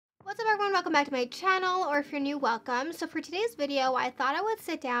welcome back to my channel, or if you're new, welcome. So for today's video, I thought I would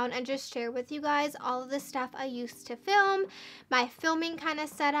sit down and just share with you guys all of the stuff I used to film, my filming kind of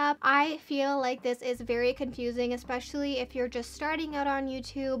setup. I feel like this is very confusing, especially if you're just starting out on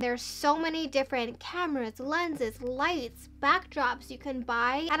YouTube. There's so many different cameras, lenses, lights, backdrops you can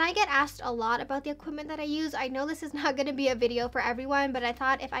buy, and I get asked a lot about the equipment that I use. I know this is not going to be a video for everyone, but I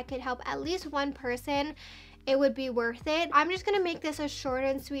thought if I could help at least one person, it would be worth it. I'm just gonna make this a short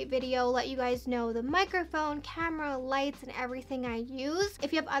and sweet video, let you guys know the microphone, camera, lights, and everything I use.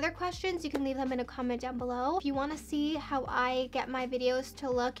 If you have other questions, you can leave them in a comment down below. If you want to see how I get my videos to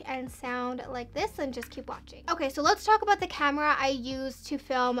look and sound like this, then just keep watching. Okay, so let's talk about the camera I use to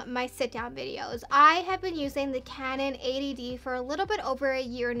film my sit-down videos. I have been using the Canon 80D for a little bit over a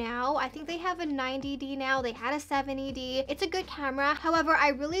year now. I think they have a 90D now. They had a 70D. It's a good camera. However, I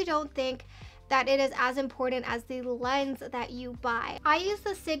really don't think that it is as important as the lens that you buy. I use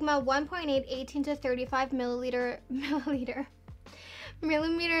the Sigma 1.8 18 to 35 millimeter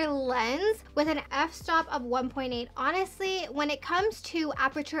lens with an f-stop of 1.8. Honestly, when it comes to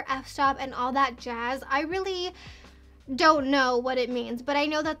aperture, f-stop, and all that jazz, I really don't know what it means, but I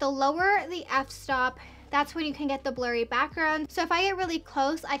know that the lower the f-stop, that's when you can get the blurry background. So if I get really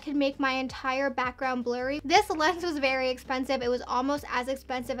close, I can make my entire background blurry. This lens was very expensive. It was almost as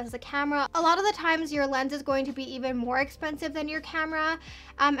expensive as the camera. A lot of the times your lens is going to be even more expensive than your camera.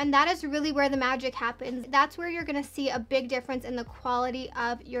 And that is really where the magic happens. That's where you're gonna see a big difference in the quality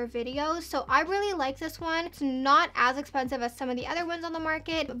of your videos. So I really like this one. It's not as expensive as some of the other ones on the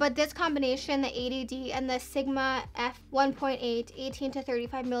market, but this combination, the 80D and the Sigma f 1.8 18 to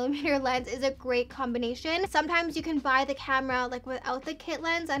 35 millimeter lens, is a great combination. Sometimes you can buy the camera like without the kit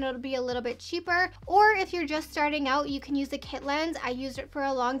lens and it'll be a little bit cheaper, or if you're just starting out, you can use the kit lens. I used it for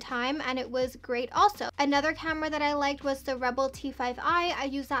a long time and it was great also. Another camera that I liked was the Rebel T5i. I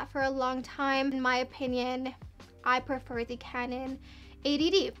used that for a long time. In my opinion, I prefer the Canon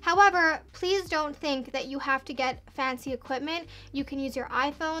 80D. However, please don't think that you have to get fancy equipment. You can use your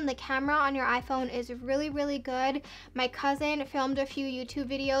iPhone. The camera on your iPhone is really, really good. My cousin filmed a few YouTube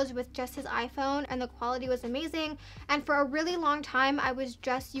videos with just his iPhone and the quality was amazing. And for a really long time, I was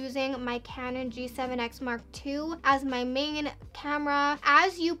just using my Canon G7X Mark II as my main camera.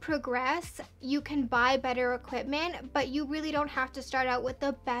 As you progress, you can buy better equipment, but you really don't have to start out with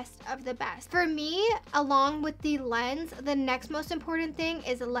the best of the best. For me, along with the lens, the next most important thing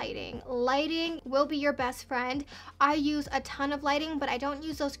is lighting. Lighting will be your best friend. I use a ton of lighting, but I don't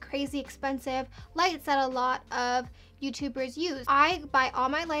use those crazy expensive lights that a lot of YouTubers use. I buy all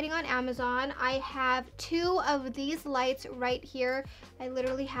my lighting on Amazon. I have two of these lights right here. I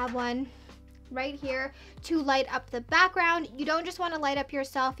literally have one right here to light up the background. You don't just want to light up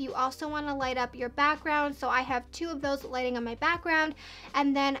yourself, you also want to light up your background. So I have two of those lighting on my background,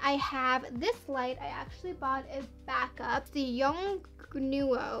 and then I have this light. I actually bought a backup, the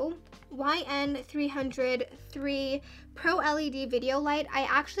Neewer YN300 III Pro LED video light. I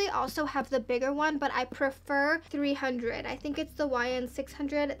actually also have the bigger one, but I prefer 300. I think it's the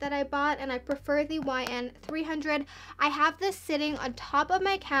YN600 that I bought, and I prefer the YN300. I have this sitting on top of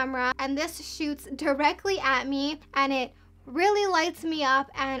my camera, and this shoots directly at me, and it really lights me up.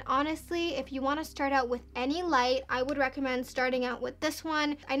 And honestly, if you want to start out with any light, I would recommend starting out with this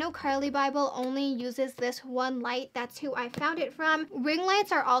one. I know Carly Bible only uses this one light. That's who I found it from. Ring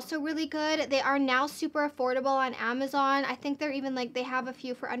lights are also really good. They are now super affordable on Amazon. I think they're even like, they have a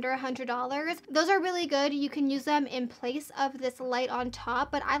few for under $100. Those are really good. You can use them in place of this light on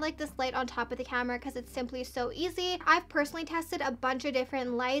top, but I like this light on top of the camera because it's simply so easy. I've personally tested a bunch of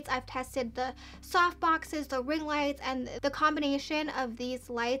different lights. I've tested the soft boxes, the ring lights, and the combination of these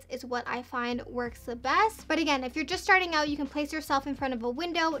lights is what I find works the best. But again, if you're just starting out, you can place yourself in front of a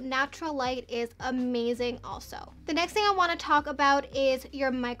window. Natural light is amazing also. The next thing I want to talk about is your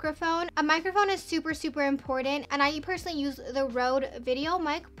microphone. A microphone is super, super important, and I personally use the Rode Video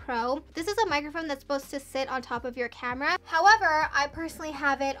Mic Pro. This is a microphone that's supposed to sit on top of your camera. However, I personally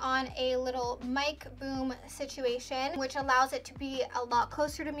have it on a little mic boom situation, which allows it to be a lot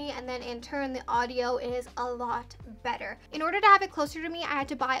closer to me, and then in turn, the audio is a lot better. In order to have it closer to me, I had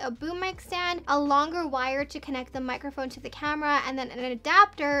to buy a boom mic stand, a longer wire to connect the microphone to the camera, and then an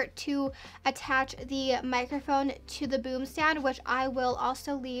adapter to attach the microphone to the boom stand, which I will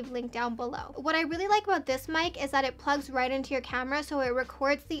also leave linked down below. What I really like about this mic is that it plugs right into your camera, so it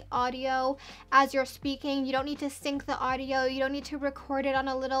records the audio as you're speaking. You don't need to sync the audio. You don't need to record it on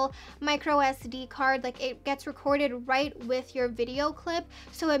a little micro SD card. Like, it gets recorded right with your video clip,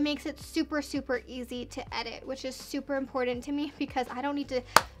 so it makes it super, super easy to edit, which is super important important to me because I don't need to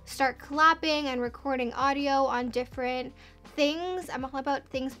start clapping and recording audio on different things. I'm all about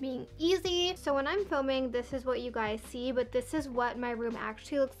things being easy. So when I'm filming, this is what you guys see, but this is what my room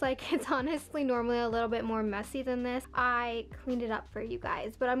actually looks like. It's honestly normally a little bit more messy than this. I cleaned it up for you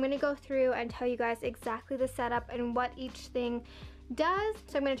guys, but I'm gonna go through and tell you guys exactly the setup and what each thing does.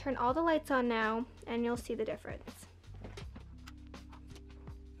 So I'm gonna turn all the lights on now and you'll see the difference.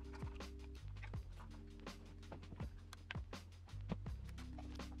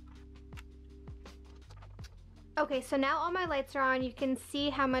 Okay, so now all my lights are on. You can see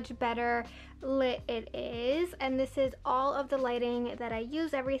how much better lit it is, and this is all of the lighting that I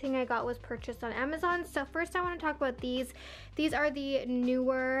use. Everything I got was purchased on Amazon. So first I want to talk about these. These are the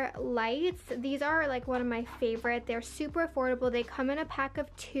Neewer lights. These are like one of my favorite. They're super affordable. They come in a pack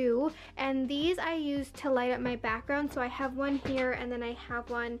of 2, and these I use to light up my background. So I have one here and then I have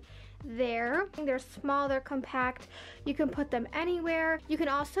one there. They're small, they're compact. You can put them anywhere. You can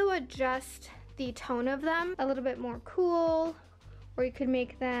also adjust the tone of them a little bit more cool, or you could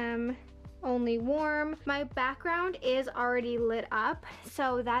make them only warm. My background is already lit up,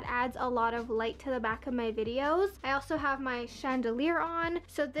 so that adds a lot of light to the back of my videos. I also have my chandelier on.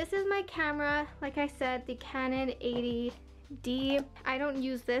 So this is my camera, like I said, the Canon 80D. I don't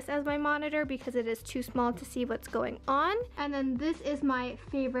use this as my monitor because it is too small to see what's going on. And then this is my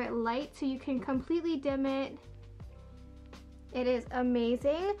favorite light, so you can completely dim it. It is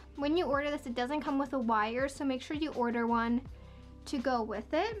amazing. When you order this, it doesn't come with a wire, so make sure you order one to go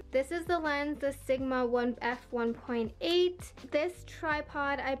with it. This is the lens, the Sigma 1F 1.8. This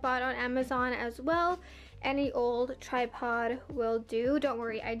tripod I bought on Amazon as well. Any old tripod will do. Don't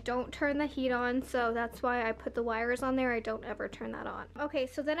worry, I don't turn the heat on, so that's why I put the wires on there. I don't ever turn that on. Okay,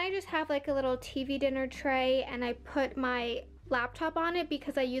 so then I just have like a little TV dinner tray, and I put my laptop on it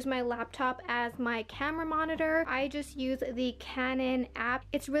because I use my laptop as my camera monitor. I just use the Canon app.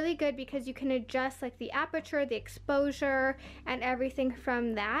 It's really good because you can adjust like the aperture, the exposure, and everything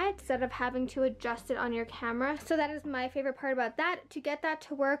from that instead of having to adjust it on your camera. So that is my favorite part about that. To get that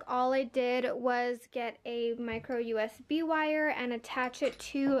to work, all I did was get a micro USB wire and attach it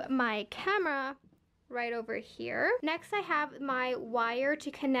to my camera right over here. Next, I have my wire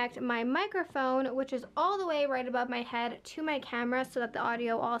to connect my microphone, which is all the way right above my head, to my camera so that the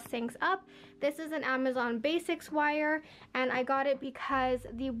audio all syncs up. This is an Amazon Basics wire, and I got it because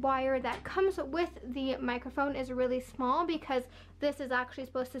the wire that comes with the microphone is really small, because this is actually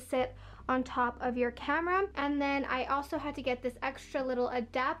supposed to sit on top of your camera. And then I also had to get this extra little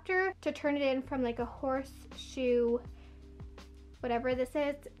adapter to turn it in from like a horseshoe, whatever this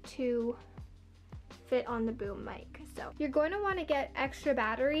is, to fit on the boom mic. So you're going to want to get extra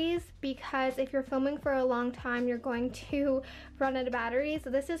batteries, because if you're filming for a long time, you're going to run out of batteries. So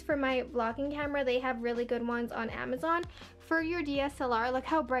this is for my vlogging camera. They have really good ones on Amazon. For your DSLR, look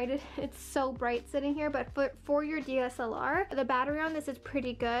how bright it's so bright sitting here, but for your DSLR, the battery on this is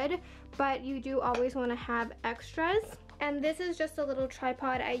pretty good, but you do always want to have extras. And this is just a little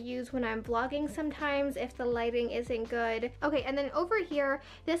tripod I use when I'm vlogging sometimes if the lighting isn't good. Okay, and then over here,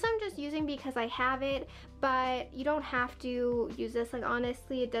 this I'm just using because I have it, but you don't have to use this. Like,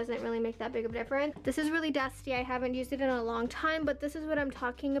 honestly, it doesn't really make that big of a difference. This is really dusty. I haven't used it in a long time, but this is what I'm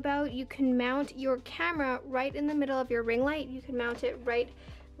talking about. You can mount your camera right in the middle of your ring light. You can mount it right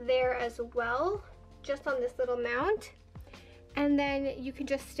there as well, just on this little mount. And then you can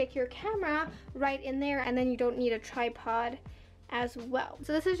just stick your camera right in there, and then you don't need a tripod as well.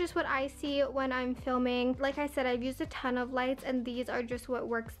 So this is just what I see when I'm filming. Like I said, I've used a ton of lights, and these are just what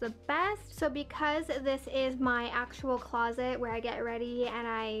works the best. So because this is my actual closet where I get ready and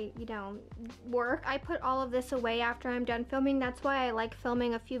I, you know, work, I put all of this away after I'm done filming. That's why I like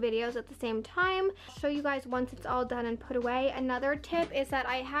filming a few videos at the same time. I'll show you guys once it's all done and put away. Another tip is that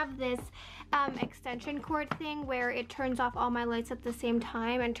I have this extension cord thing where it turns off all my lights at the same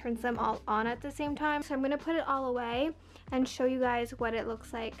time and turns them all on at the same time. So I'm gonna put it all away and show you guys what it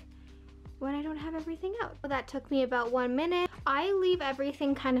looks like when I don't have everything out. Well, that took me about 1 minute. I leave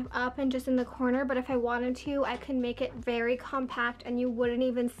everything kind of up and just in the corner, but if I wanted to, I could make it very compact and you wouldn't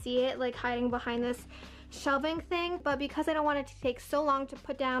even see it, like hiding behind this shelving thing. But because I don't want it to take so long to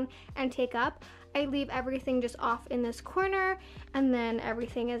put down and take up, I leave everything just off in this corner, and then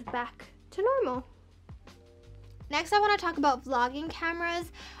everything is back to normal. Next, I want to talk about vlogging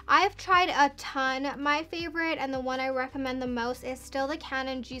cameras. I've tried a ton. My favorite and the one I recommend the most is still the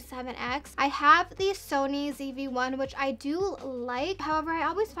Canon G7X. I have the Sony ZV-1, which I do like. However, I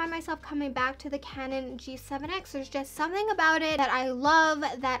always find myself coming back to the Canon G7X. There's just something about it that I love,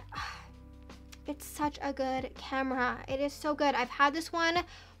 that it's such a good camera. It is so good. I've had this one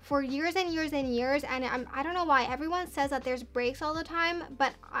for years and years and years, and I don't know why everyone says that there's breaks all the time,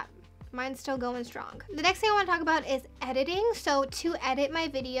 but mine's still going strong. The next thing I want to talk about is editing. So to edit my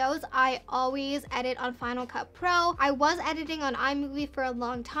videos, I always edit on Final Cut Pro. I was editing on iMovie for a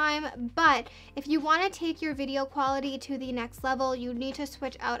long time, but if you want to take your video quality to the next level, you need to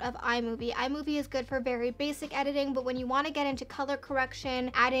switch out of iMovie. iMovie is good for very basic editing, but when you want to get into color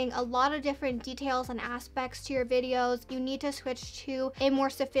correction, adding a lot of different details and aspects to your videos, you need to switch to a more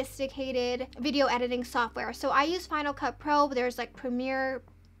sophisticated video editing software. So I use Final Cut Pro. There's like Premiere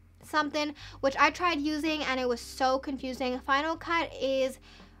something, which I tried using and it was so confusing. Final Cut is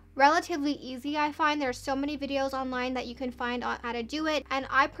relatively easy, I find. There's so many videos online that you can find on how to do it, and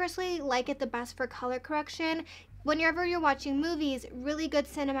I personally like it the best for color correction. Whenever you're watching movies, really good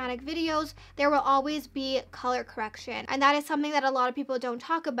cinematic videos, there will always be color correction. And that is something that a lot of people don't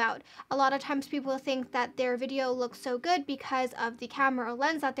talk about. A lot of times people think that their video looks so good because of the camera or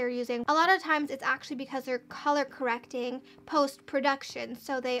lens that they're using. A lot of times it's actually because they're color correcting post-production.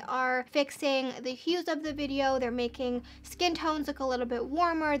 So they are fixing the hues of the video, they're making skin tones look a little bit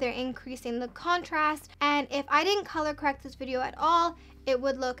warmer, they're increasing the contrast. And if I didn't color correct this video at all, it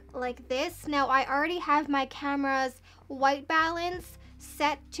would look like this. Now I already have my camera's white balance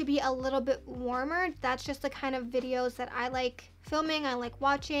set to be a little bit warmer. That's just the kind of videos that I like filming, I like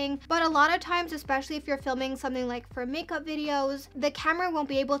watching. But a lot of times, especially if you're filming something like for makeup videos, the camera won't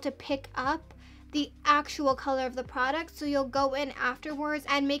be able to pick up the actual color of the product, so you'll go in afterwards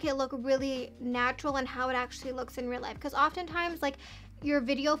and make it look really natural and how it actually looks in real life, because oftentimes like your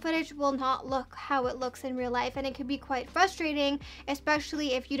video footage will not look how it looks in real life, and it can be quite frustrating,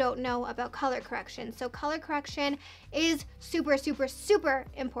 especially if you don't know about color correction. So color correction is super, super, super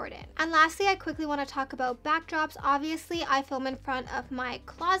important. And lastly, I quickly want to talk about backdrops. Obviously, I film in front of my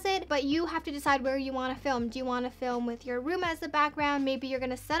closet, but you have to decide where you want to film. Do you want to film with your room as the background? Maybe you're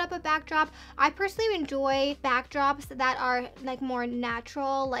going to set up a backdrop. I personally enjoy backdrops that are like more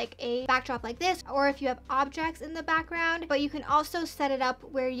natural, like a backdrop like this, or if you have objects in the background, but you can also set it up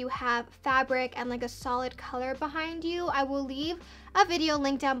where you have fabric and like a solid color behind you. I will leave a video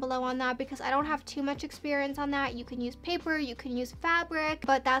link down below on that because I don't have too much experience on that. You can use paper, you can use fabric,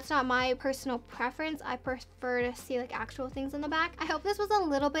 but that's not my personal preference. I prefer to see like actual things in the back. I hope this was a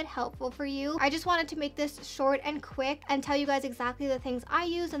little bit helpful for you. I just wanted to make this short and quick and tell you guys exactly the things I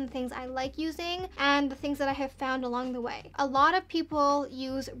use and the things I like using and the things that I have found along the way. A lot of people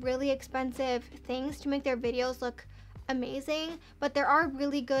use really expensive things to make their videos look amazing, but there are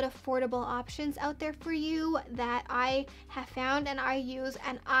really good affordable options out there for you that I have found and I use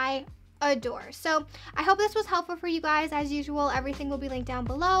and I adore. So I hope this was helpful for you guys. As usual, everything will be linked down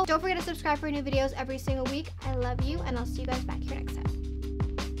below. Don't forget to subscribe for new videos every single week. I love you, and I'll see you guys back here next time.